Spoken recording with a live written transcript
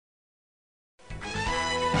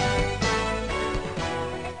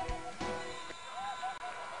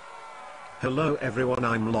Hello everyone,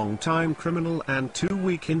 I'm long-time criminal and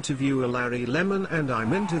 2-week interviewer Larry Lemon, and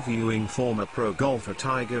I'm interviewing former pro golfer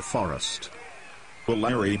Tiger Forrest. Well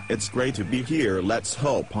Larry, it's great to be here. Let's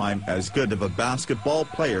hope I'm as good of a basketball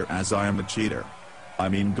player as I am a cheater. I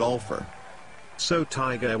mean golfer. So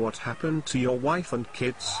Tiger, what happened to your wife and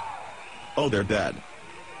kids? Oh, they're dead.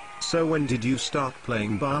 So when did you start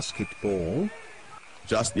playing basketball?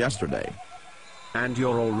 Just yesterday. And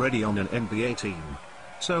you're already on an NBA team.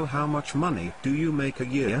 So how much money do you make a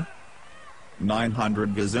year?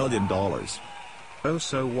 $900 gazillion. Oh,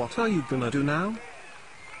 so what are you gonna do now?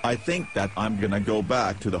 I think that I'm gonna go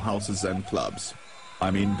back to the houses and clubs.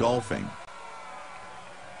 I mean golfing.